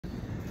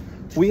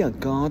We are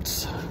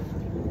God's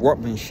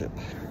workmanship.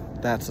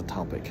 That's the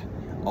topic.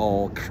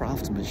 Or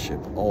craftsmanship,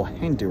 or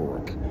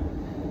handiwork.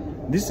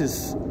 This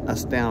is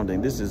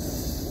astounding. This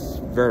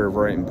is very,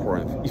 very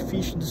important.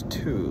 Ephesians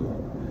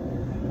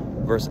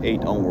 2, verse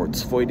 8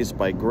 onwards. For it is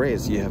by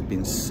grace you have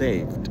been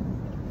saved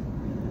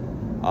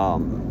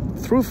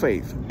through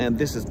faith. And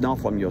this is not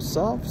from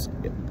yourselves.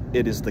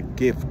 It is the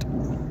gift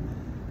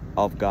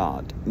of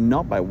God,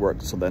 not by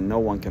works, so that no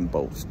one can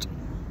boast.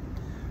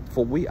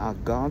 For we are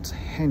God's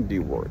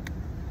handiwork,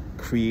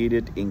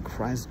 created in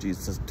Christ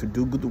Jesus to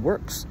do good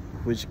works,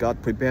 which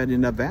God prepared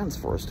in advance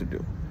for us to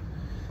do.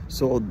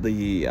 So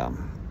the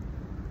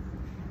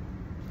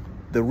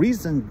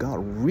reason God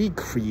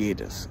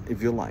recreated us,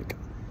 if you like,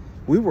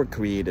 we were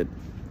created,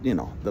 you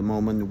know, the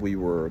moment we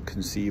were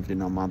conceived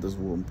in our mother's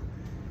womb,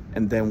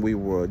 and then we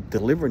were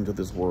delivered into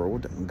this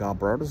world, and God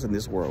brought us in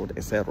this world,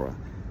 etc.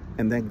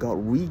 And then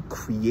God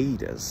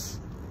recreated us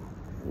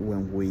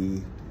when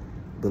we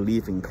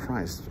believe in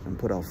Christ and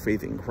put our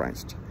faith in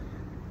Christ.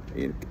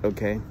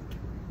 Okay?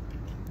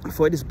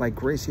 For it is by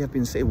grace you have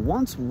been saved.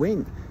 Once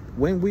when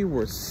we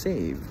were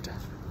saved,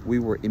 we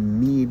were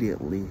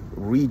immediately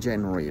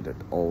regenerated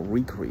or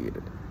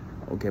recreated.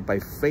 Okay, by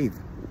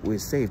faith we're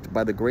saved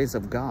by the grace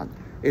of God.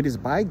 It is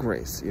by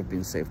grace you've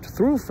been saved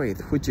through faith,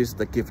 which is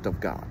the gift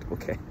of God.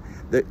 Okay,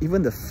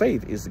 even the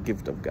faith is the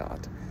gift of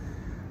God.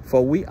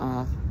 For we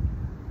are,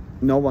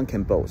 no one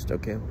can boast.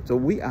 Okay, so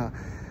we are.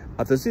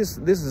 This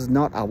is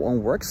not our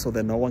own work, so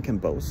that no one can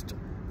boast.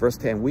 Verse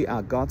 10, we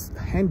are God's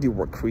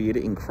handiwork,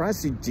 created in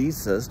Christ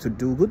Jesus to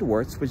do good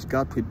works, which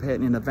God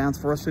prepared in advance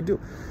for us to do.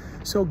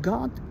 So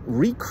God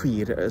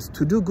recreated us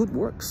to do good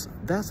works.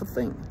 That's the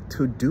thing,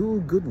 to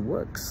do good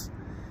works.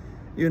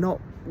 You know,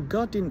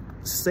 God didn't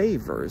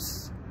save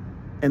us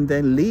and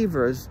then leave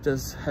us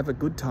just have a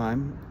good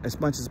time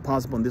as much as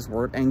possible in this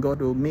world and go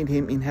to meet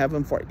him in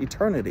heaven for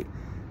eternity.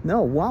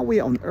 No, while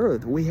we're on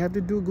earth, we have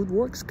to do good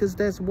works because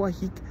that's what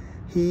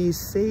he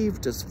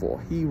saved us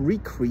for. He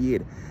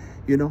recreated.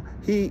 You know,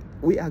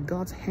 we are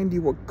God's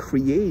handiwork,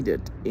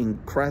 created in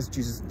Christ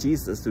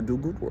Jesus to do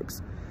good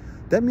works.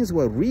 That means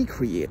we're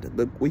recreated.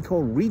 We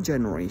call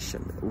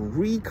regeneration.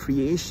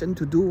 Recreation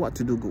to do what?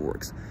 To do good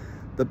works.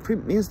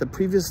 Means the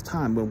previous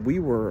time when we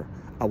were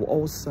our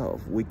old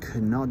self, we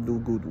could not do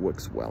good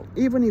works well.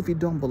 Even if you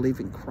don't believe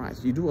in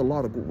Christ, you do a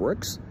lot of good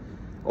works.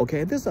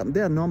 Okay,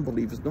 there are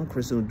non-believers,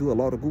 non-Christians who do a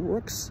lot of good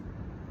works,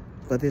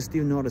 but they're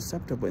still not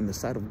acceptable in the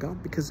sight of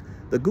God because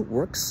the good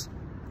works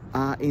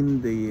are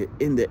in the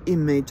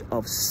image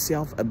of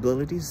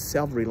self-ability,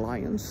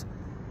 self-reliance,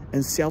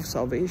 and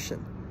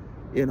self-salvation.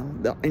 You know,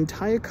 the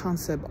entire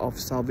concept of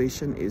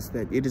salvation is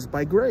that it is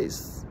by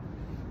grace.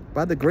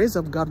 By the grace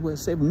of God, we're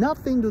saved.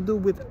 Nothing to do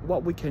with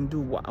what we can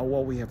do or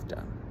what we have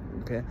done.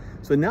 Okay,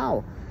 so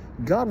now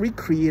God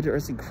recreated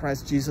us in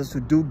Christ Jesus to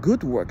do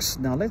good works.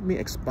 Now let me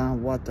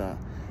expound what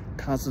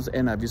Carson's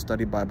NIV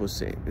Study Bible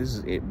say. This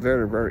is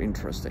very, very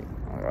interesting.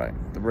 All right,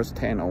 the verse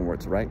 10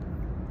 onwards, right?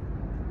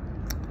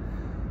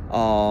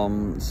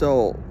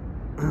 So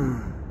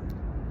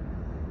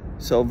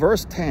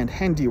verse 10,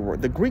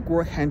 handiwork. The Greek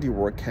word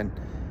handiwork can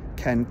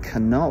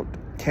connote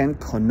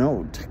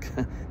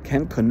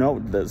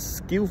the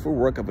skillful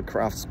work of a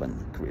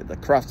craftsman, the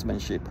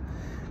craftsmanship.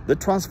 The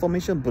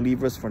transformation of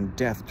believers from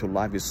death to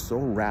life is so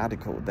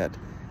radical that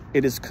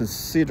it is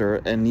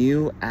considered a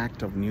new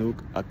act of new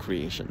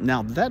creation.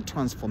 Now that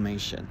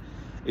transformation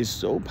is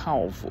so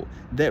powerful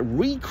that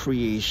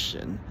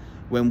recreation,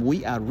 when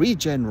we are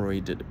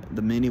regenerated,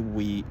 the minute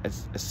we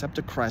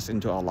accepted Christ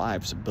into our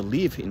lives,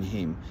 believe in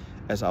him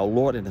as our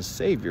Lord and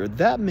Savior,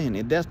 that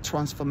minute, that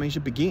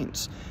transformation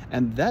begins.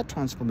 And that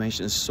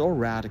transformation is so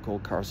radical,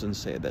 Carson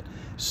said that,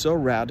 so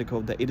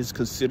radical that it is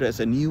considered as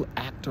a new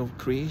act of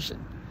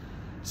creation.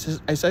 So,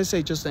 as I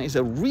say just now, it's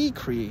a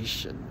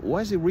recreation.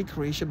 Why is it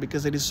recreation?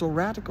 Because it is so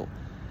radical.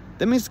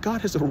 That means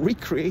God has to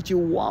recreate you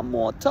one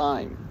more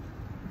time.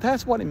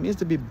 That's what it means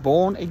to be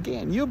born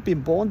again. You've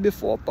been born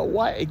before, but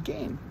why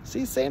again?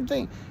 See, same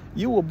thing.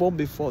 You were born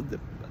before,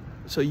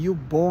 so you're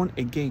born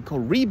again,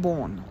 called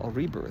reborn or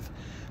rebirth,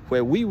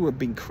 where we were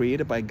being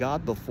created by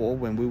God before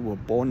when we were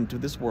born into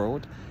this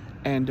world,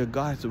 and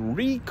God has to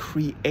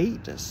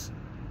recreate us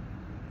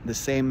the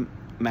same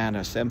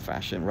manner, same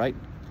fashion, right?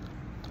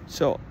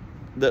 So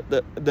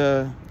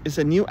it's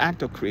a new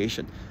act of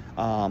creation.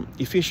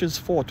 Ephesians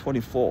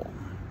 4:24.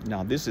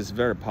 Now this is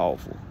very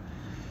powerful.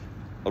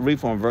 I'll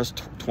read from verse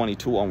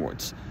 22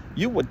 onwards.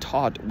 You were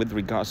taught with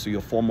regards to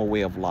your former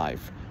way of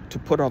life to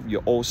put off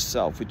your old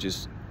self, which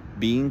is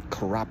being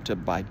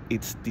corrupted by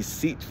its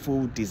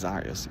deceitful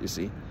desires. You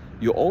see,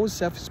 your old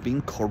self is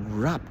being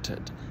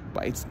corrupted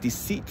by its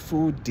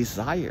deceitful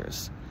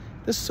desires.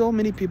 There's so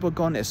many people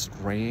gone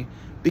astray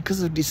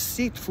because of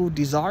deceitful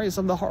desires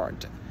of the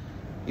heart.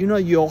 You know,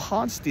 your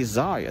heart's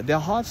desire, their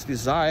heart's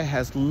desire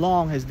has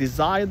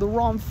desired the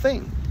wrong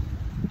thing.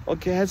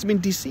 Okay, has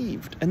been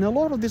deceived. And a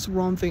lot of this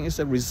wrong thing is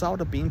a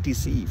result of being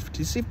deceived.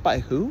 Deceived by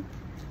who?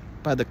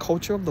 By the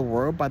culture of the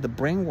world, by the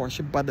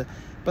brainwashing, by the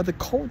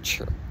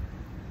culture.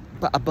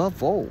 But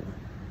above all,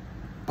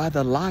 by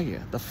the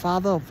liar, the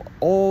father of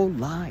all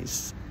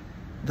lies.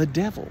 The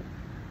devil,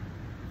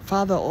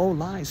 father of all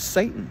lies,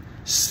 Satan.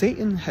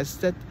 Satan has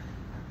that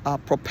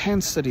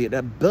propensity, the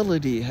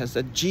ability, has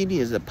a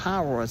genius, the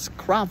power, has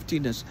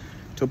craftiness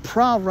to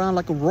prowl around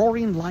like a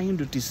roaring lion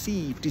to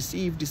deceive.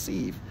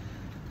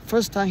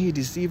 First time he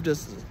deceived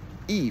us,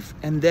 Eve,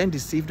 and then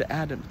deceived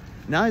Adam.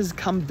 Now he's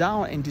come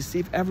down and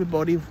deceived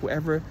everybody,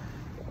 whoever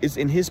is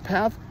in his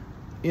path.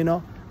 You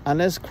know,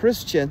 unless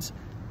Christians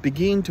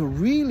begin to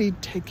really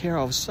take care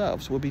of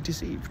ourselves, we'll be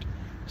deceived.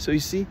 So you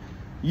see,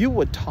 you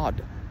were taught,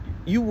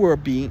 your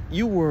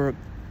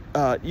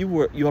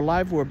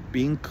life were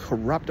being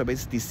corrupted by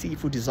its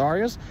deceitful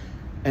desires,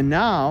 and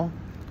now,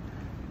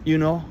 you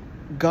know,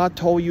 God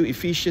told you,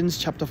 Ephesians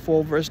chapter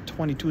 4 verse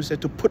 22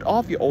 said, to put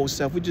off your old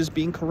self, which is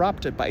being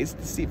corrupted by its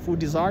deceitful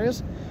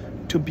desires,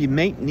 to be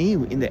made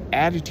new in the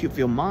attitude of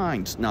your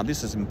minds. Now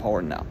this is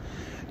important now.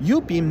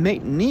 You'll be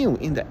made new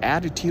in the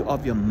attitude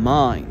of your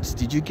minds.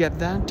 Did you get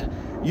that?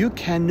 You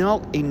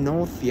cannot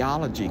ignore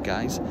theology,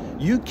 guys.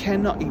 You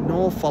cannot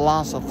ignore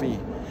philosophy.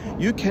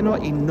 You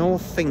cannot ignore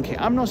thinking.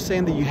 I'm not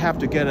saying that you have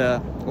to get a,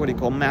 what do you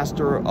call,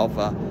 master of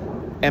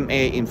MA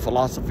in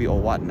philosophy or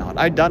whatnot.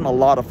 I've done a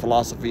lot of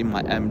philosophy in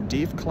my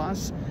MDiv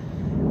class,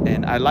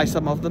 and I like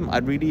some of them. I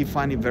really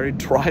find it very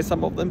dry,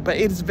 some of them, but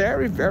it's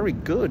very, very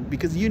good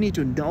because you need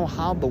to know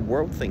how the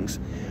world thinks.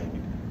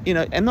 You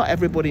know, and not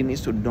everybody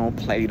needs to know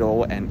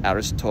Plato and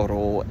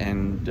Aristotle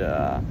and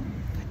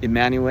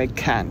Immanuel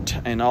Kant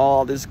and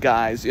all these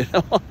guys, you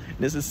know,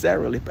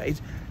 necessarily.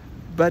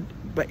 But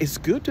it's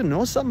good to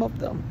know some of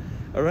them,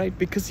 all right?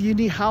 Because you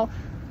need how,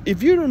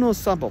 if you don't know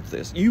some of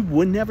this, you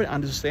will never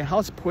understand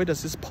where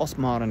does this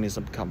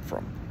postmodernism come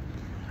from?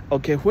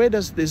 Okay, where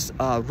does this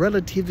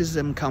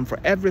relativism come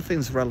from?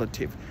 Everything's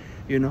relative,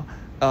 you know.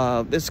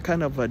 This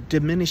kind of a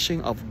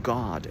diminishing of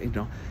God, you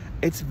know.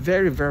 It's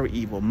very, very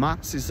evil.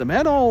 Marxism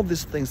and all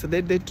these things.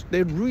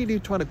 They really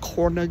try to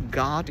corner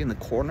God in the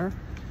corner.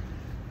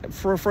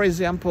 For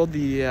example,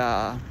 the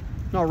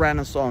not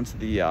Renaissance,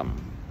 the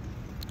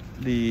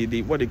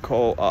what do you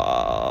call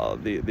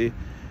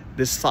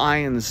the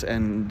science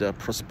and the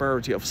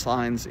prosperity of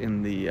science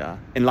in the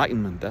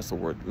Enlightenment. That's the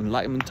word,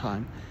 Enlightenment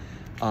time.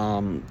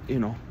 You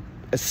know,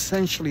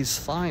 essentially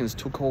science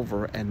took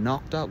over and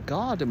knocked out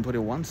God and put it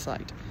one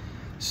side.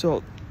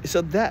 So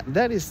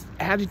that is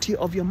attitude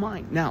of your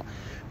mind. Now,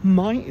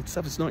 mind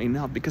itself is not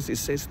enough because it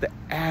says the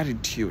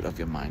attitude of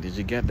your mind. Did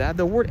you get that?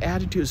 The word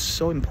attitude is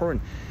so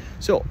important.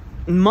 So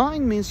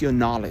mind means your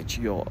knowledge,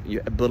 your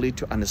ability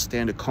to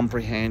understand, to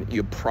comprehend,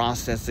 you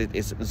process it.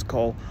 It's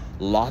called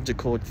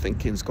logical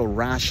thinking. It's called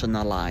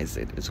rationalize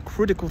it. It's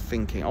critical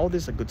thinking. All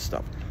this is good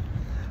stuff.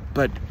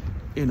 But,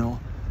 you know,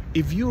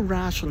 if you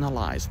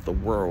rationalize the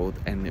world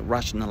and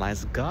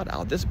rationalize God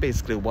out, that's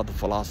basically what the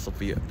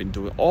philosophy have been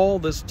doing all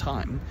this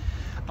time.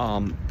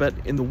 But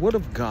in the Word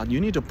of God, you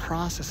need to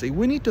process it.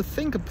 We need to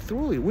think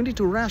through it. We need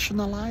to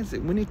rationalize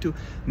it. We need to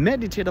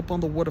meditate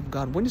upon the Word of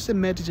God. When you say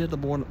meditate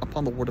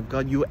upon the Word of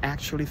God, you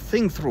actually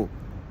think through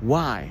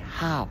why,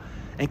 how,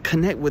 and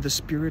connect with the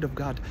Spirit of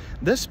God.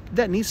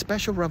 That needs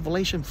special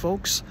revelation,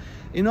 folks.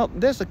 You know,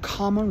 there's a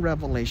common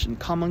revelation,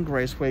 common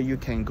grace where you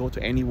can go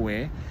to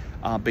anywhere.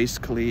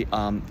 Basically,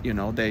 you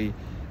know, they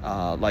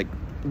like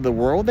the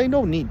world, they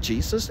don't need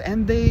Jesus,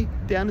 and they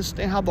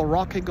understand how the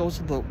rocket goes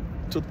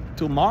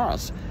to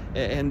Mars,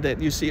 and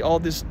that you see all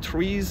these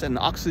trees and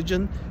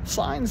oxygen.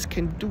 Science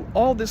can do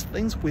all these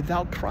things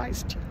without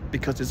Christ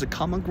because it's a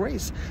common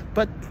grace.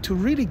 But to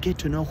really get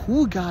to know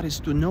who God is,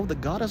 to know the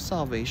God of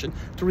salvation,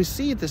 to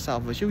receive the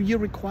salvation, you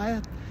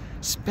require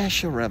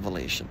special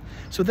revelation.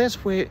 So that's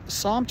where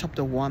Psalm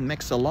chapter 1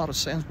 makes a lot of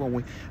sense when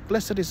we,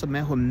 blessed is the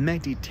man who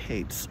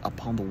meditates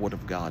upon the Word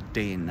of God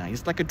day and night.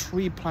 It's like a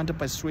tree planted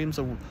by streams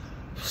of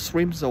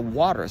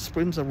water,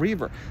 streams of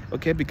river,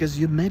 okay, because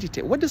you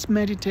meditate. What does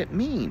meditate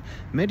mean?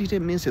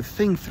 Meditate means to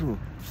think through,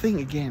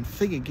 think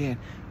again.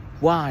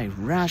 Why?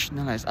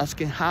 Rationalize,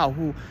 asking how,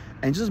 who,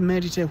 and just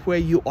meditate where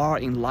you are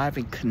in life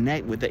and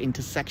connect with the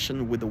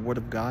intersection with the Word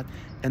of God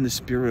and the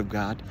Spirit of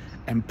God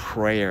and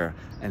prayer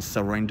and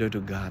surrender to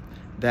God.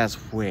 That's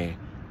where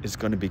it's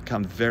going to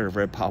become very,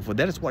 very powerful.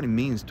 That is what it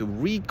means to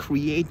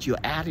recreate your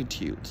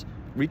attitudes,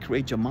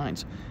 recreate your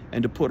minds,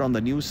 and to put on the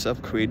new self,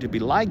 created to be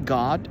like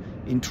God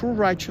in true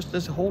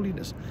righteousness and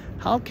holiness.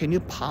 How can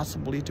you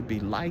possibly to be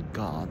like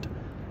God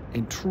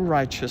in true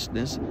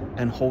righteousness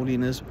and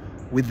holiness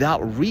without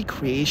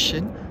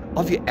recreation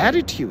of your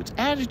attitudes?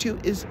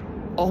 Attitude is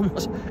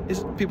almost,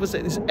 people say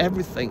it's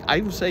everything.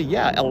 I would say,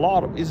 yeah, a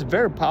lot of, it's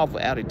very powerful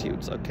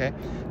attitudes, okay?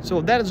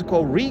 So that is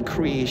called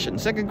recreation.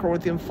 2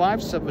 Corinthians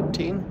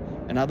 5:17,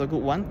 another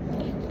good one.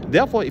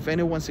 Therefore, if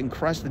anyone's in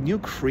Christ, the new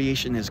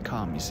creation has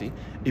come, you see.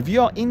 If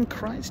you are in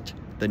Christ,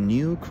 the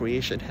new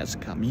creation has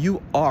come. You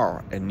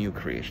are a new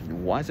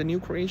creation. Why is a new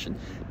creation?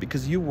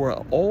 Because you were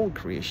an old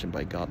creation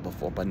by God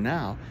before, but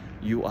now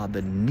you are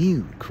the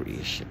new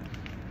creation,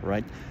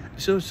 right?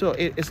 So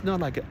it's not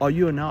like, oh,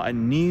 you are now a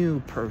new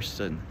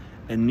person.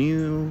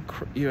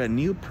 You're a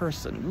new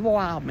person.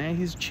 Wow, man,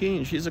 he's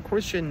changed. He's a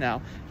Christian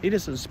now. He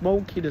doesn't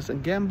smoke, he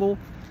doesn't gamble,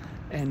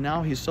 and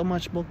now he's so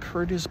much more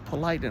courteous,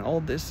 polite, and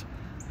all this.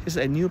 He's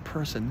a new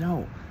person.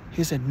 No,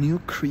 He's a new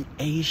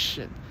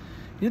creation.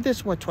 You know,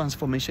 that's what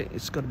transformation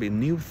is going to be.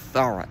 New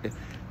thorough,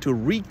 to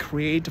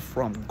recreate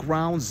from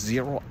ground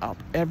zero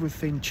up.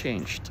 Everything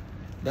changed.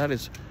 That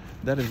is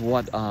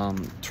what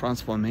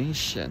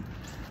transformation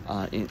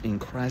in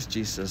Christ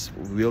Jesus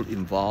will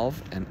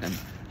involve and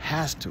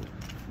has to.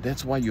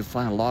 That's why you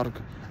find a lot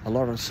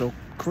of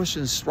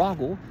Christians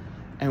struggle.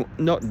 And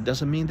no, it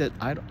doesn't mean that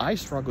I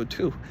struggle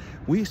too.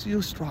 We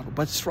still struggle,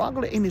 but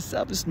struggle in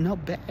itself is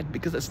not bad,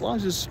 because as long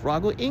as you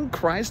struggle in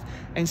Christ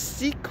and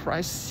seek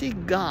Christ,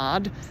 seek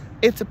God,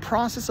 it's a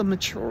process of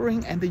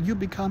maturing, and then you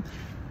become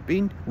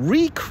being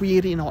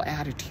recreated in our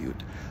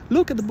attitude.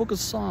 Look at the book of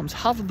Psalms.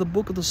 Half of the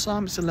book of the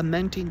Psalms is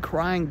lamenting,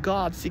 crying,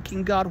 God,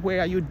 seeking God.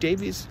 Where are you?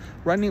 David is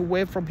running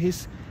away from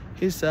his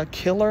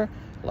killer,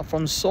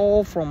 from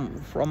Saul,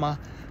 from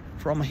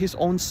his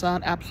own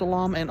son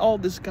Absalom, and all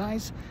these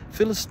guys,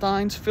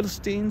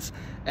 Philistines,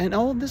 and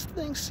all these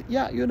things.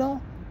 Yeah, you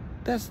know,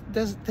 that's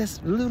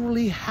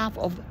literally half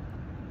of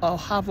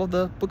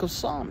the book of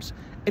Psalms.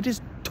 It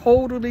is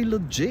totally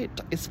legit.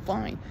 It's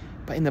fine.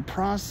 But in the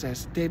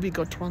process, David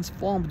got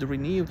transformed,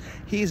 renewed.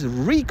 He is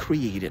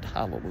recreated.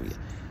 Hallelujah.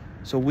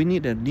 So we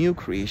need a new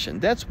creation.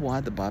 That's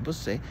why the Bible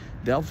says,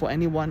 therefore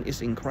anyone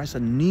is in Christ, a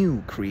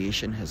new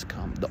creation has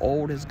come. The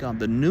old has gone.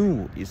 The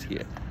new is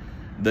here.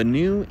 The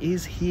new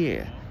is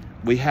here.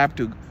 We have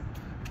to,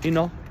 you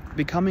know,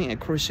 becoming a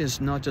Christian is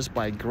not just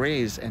by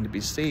grace and be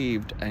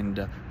saved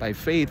and by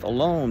faith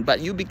alone,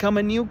 but you become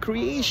a new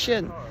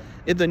creation.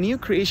 If the new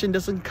creation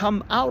doesn't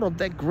come out of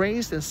that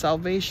grace and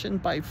salvation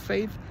by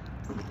faith,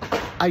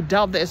 I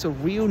doubt there's a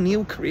real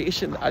new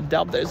creation. I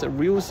doubt there's a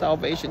real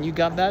salvation. You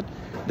got that?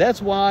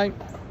 That's why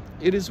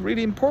it is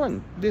really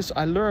important. This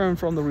I learned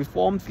from the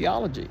Reformed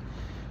theology.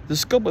 The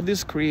scope of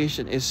this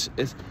creation is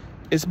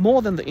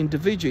more than the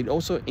individual. It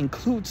also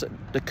includes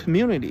the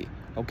community.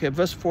 Okay,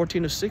 verse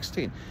 14 to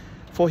 16.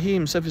 For he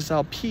himself is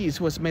our peace,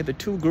 who has made the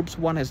two groups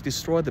one, has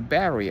destroyed the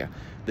barrier,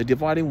 the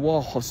dividing wall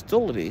of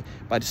hostility,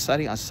 by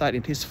setting aside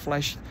in his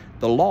flesh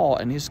the law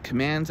and his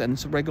commands and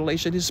his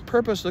regulation. His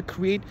purpose to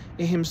create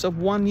in himself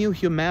one new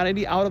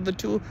humanity out of the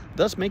two,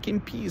 thus making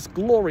peace.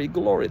 Glory,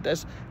 glory.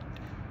 That's,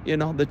 you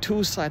know, the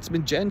two sides, I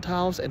mean,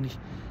 Gentiles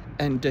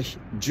and the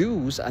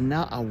Jews are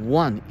now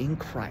one in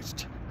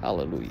Christ.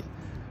 Hallelujah.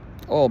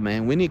 Oh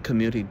man, we need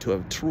community to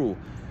have true,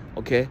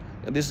 okay?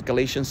 This is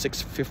Galatians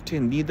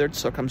 6:15. Neither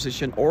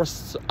circumcision or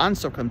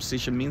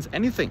uncircumcision means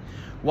anything.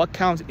 What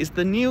counts is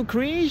the new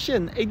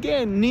creation.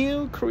 Again,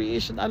 new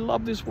creation. I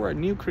love this word,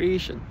 new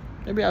creation.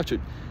 Maybe I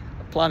should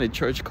plant a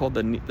church called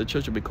the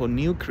church will be called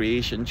New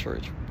Creation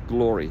Church.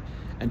 Glory.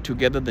 And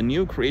together the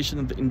new creation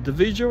of the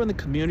individual and the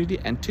community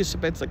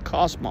anticipates the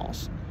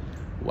cosmos.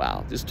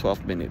 Wow, this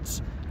 12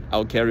 minutes.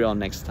 I'll carry on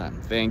next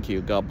time. Thank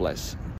you. God bless.